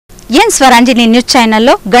ఎన్ Swaranjali news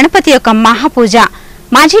ఛానల్లో గణపతి యొక్క మహాపూజ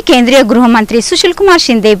మాజీ కేంద్రీయ గృహ मंत्री सुशील कुमार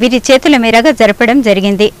शिंदे వీరి చేతుల మీదుగా జరపడం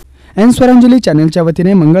జరిగింది। एन स्वरांजली चॅनलच्या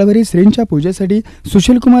वतीने मंगळवारी श्रींच्या पूजेसाठी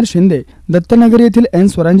सुशील कुमार शिंदे दत्तनगर येथील एन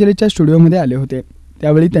स्वरांजलीच्या स्टुडिओमध्ये आले होते।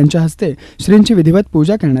 त्यावेळी त्यांच्या हस्ते श्रींची विधिवत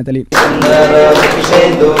पूजा करण्यात आली।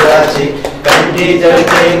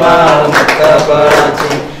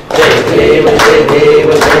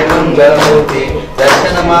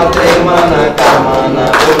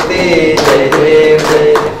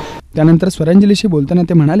 त्यानंतर स्वरांजलीशी बोलताना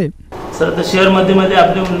ते म्हणाले, सर तर शहर मध्ये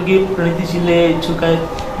आपली मुलगी प्रणिती शिंदे इच्छुक आहेत।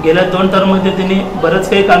 गेल्या 2 टर्म मध्ये त्यांनी बरंच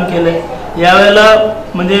काही काम केलंय। यावेळेला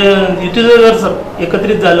म्हणजे युटिलायझर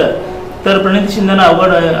एकत्रित झालं तर प्रणिती शिंदेना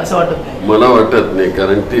अवघड आहे असं वाटत नाही? मला वाटत नाही,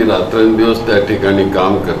 कारण ती रात्रंदिवस त्या ठिकाणी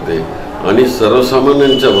काम करते आणि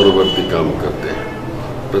सर्वसामान्यांच्या बरोबर ती काम करते।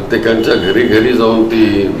 प्रत्येकांच्या घरी घरी जाऊन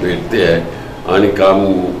ती भेटते आहे आणि काम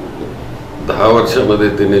 10 वर्षामध्ये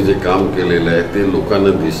तिने जे काम केलेलं आहे ते लोकांना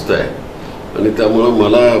दिसत आहे आणि त्यामुळे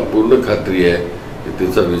मला पूर्ण खात्री आहे की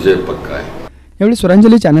तिचा विजय पक्का आहे। यावेळी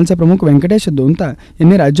स्वरांजली चॅनलचे प्रमुख व्यंकटेश दोंता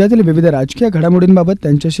यांनी राज्यातील विविध राजकीय घडामोडींबाबत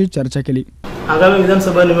त्यांच्याशी चर्चा केली। आगामी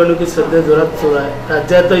विधानसभा निवडणुकीत सध्या जोरात सुरू आहे।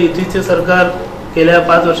 राज्यात युतीचे सरकार गेल्या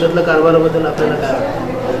 5 वर्षातल्या कारभाराबद्दल आपल्याला काय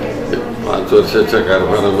वाटतं? 5 वर्षाच्या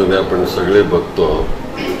कारभारामध्ये आपण सगळे बघतो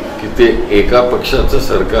की ते एका पक्षाचं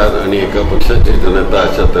सरकार आणि एका पक्षाची जनता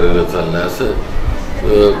अशा तऱ्हेने चाललंय। असं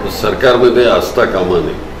सरकारमध्ये आस्था कामा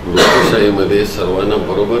नये। लोकशाहीमध्ये सर्वांना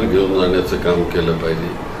बरोबर घेऊन जाण्याचं काम केलं पाहिजे।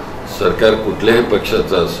 सरकार कुठल्याही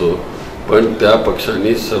पक्षाचं असो पण त्या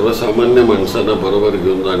पक्षाने सर्वसामान्य माणसांना बरोबर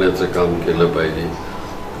घेऊन जाण्याचं काम केलं पाहिजे।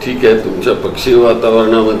 ठीक आहे, तुमच्या पक्षीय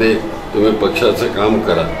वातावरणामध्ये तुम्ही पक्षाचं काम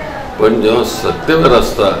करा, पण जेव्हा सत्तेवर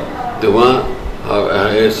असता तेव्हा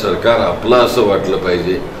हे सरकार आपलं असं वाटलं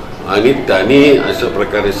पाहिजे आणि त्यांनी अशा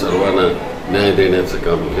प्रकारे सर्वांना न्याय देण्याचं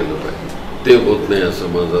काम केलं पाहिजे। ते होत नाही असं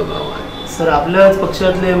माझा दावा आहे। सर, आपल्याच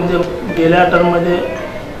पक्षातले म्हणजे गेल्या टर्ममध्ये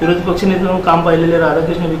विरोधी पक्षनेते म्हणून काम पाहिलेले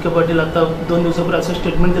राधाकृष्ण विखे पाटील आता 2 दिवसापूर्वी असं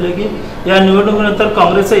स्टेटमेंट दिलं की या निवडणुकीनंतर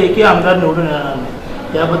काँग्रेसचा एकही आमदार निवडून येणार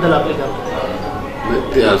नाही। याबद्दल आपले काय मत?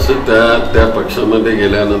 ते असं त्या पक्षामध्ये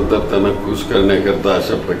गेल्यानंतर त्यांना खुश करण्याकरता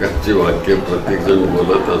अशा प्रकारची वाक्य प्रत्येकजण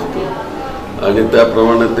बोलत असतो आणि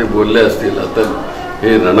त्याप्रमाणे ते बोलले असतील। आता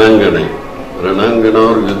हे रणांगण आहे,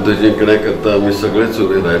 रणांगणावर युद्ध जिंकण्याकरता आम्ही सगळेच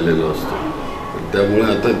उभे राहिलेलो असतो, त्यामुळे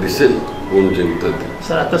आता दिसेल कोण जिंकतं ते।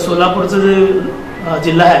 सर, आता सोलापूरचं जे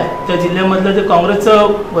जिल्हा आहे त्या जिल्ह्यामधलं जे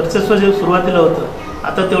काँग्रेसचं वर्चस्व जे सुरुवातीला होतं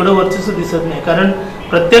आता तेवढं वर्चस्व दिसत नाही, कारण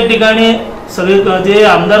प्रत्येक ठिकाणी सगळे जे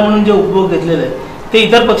आमदार म्हणून जे उपभोग घेतलेले आहेत ते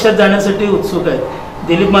इतर पक्षात जाण्यासाठी उत्सुक आहेत।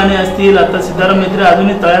 दिलीप माने असतील, आता सिद्धाराम मेत्रे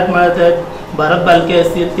अजूनही तळ्यात मळत आहेत, भारत बालके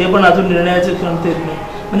असतील, ते पण अजून निर्णयाची क्षमता येत नाही।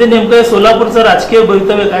 म्हणजे नेमकं सोलापूरचं राजकीय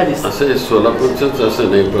भवितव्य काय दिसतं? असं सोलापूरचंच असं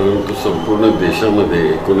नाही, परंतु संपूर्ण देशामध्ये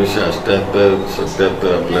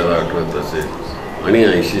 1978-77 आपल्याला आठवत असेल आणि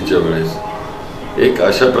 80च्या वेळेस एक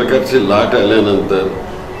अशा प्रकारची लाट आल्यानंतर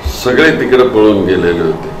सगळे तिकडे पळून गेलेले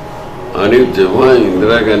होते आणि जेव्हा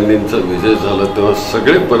इंदिरा गांधींचा विजय झाला तेव्हा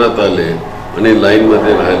सगळे परत आले आणि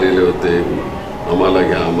लाईनमध्ये राहिलेले होते, आम्हाला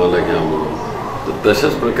घ्या आम्हाला घ्या म्हणून। तर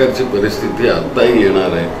तशाच प्रकारची परिस्थिती आत्ताही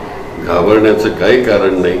येणार आहे। घाबरण्याचं काही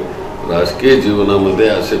कारण नाही। राजकीय जीवनामध्ये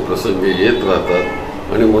असे प्रसंग येत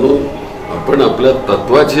राहतात आणि म्हणून आपण आपल्या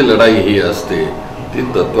तत्वाची लढाई ही असते, ती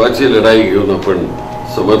तत्वाची लढाई घेऊन आपण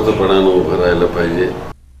समर्थपणाने उभं राहायला पाहिजे।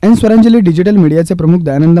 एन स्वरांजली डिजिटल मीडियाचे प्रमुख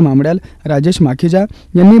दयानंद मामड्याल, राजेश माखीजा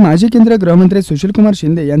यांनी माजी केंद्रीय गृहमंत्री सुशील कुमार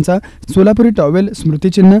शिंदे यांचा सोलापुरी टॉवेल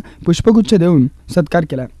स्मृतिचिन्ह पुष्पगुच्छ देऊन सत्कार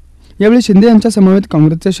केला। यावेळी शिंदे यांच्या समवेत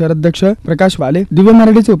काँग्रेसचे शहराध्यक्ष प्रकाश वाले, दिव्य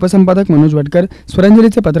मराठीचे उपसंपादक मनोज वटकर,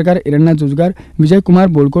 स्वरांजलीचे पत्रकार इरण्णा जुजगार, विजय कुमार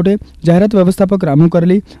बोलकोटे, जाहिरात व्यवस्थापक रामू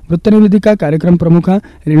कर्ली, वृत्तनिवेदिका कार्यक्रम प्रमुखा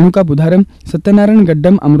रेणुका बुधारम, सत्यनारायण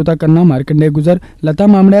गड्डम, अमृता कन्ना, मार्कंडेय गुजर, लता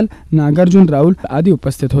मामड्याल, नागार्जुन राहुल आदी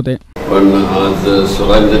उपस्थित होते। पण आज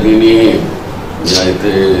स्वरांजलीने या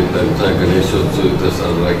इथे त्यांचा गणेशोत्सव इथे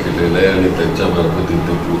साजरा केलेला आहे आणि त्यांच्या मार्फत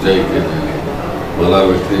इथे पूजाही केलेली आहे। मला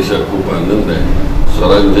व्यक्तिशः खूप आनंद आहे।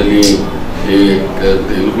 स्वरांजली हे एक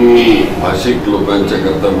तेलुगू भाषिक लोकांच्या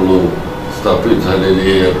करता म्हणून स्थापित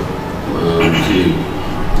झालेली आमची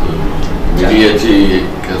मीडियाची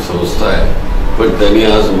एक संस्था आहे, पण त्यांनी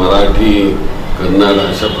आज मराठी कन्नड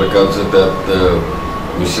अशा प्रकारचं त्यात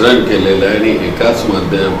मिश्रण केलेलं आहे आणि एकाच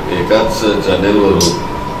चॅनेलवरून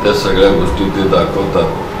त्या सगळ्या गोष्टी ते दाखवतात।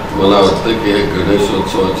 मला वाटतं की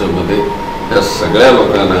गणेशोत्सवाच्या मध्ये त्या सगळ्या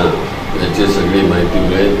लोकांना याची सगळी माहिती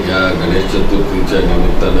मिळेल। या गणेश चतुर्थीच्या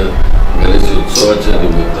निमित्तानं, गणेशोत्सवाच्या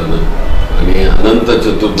निमित्तानं आणि अनंत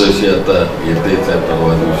चतुर्दशी आता येतेच आहे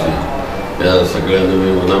परवा दिवशी, या सगळ्यांना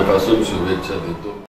मी मनापासून शुभेच्छा देतो।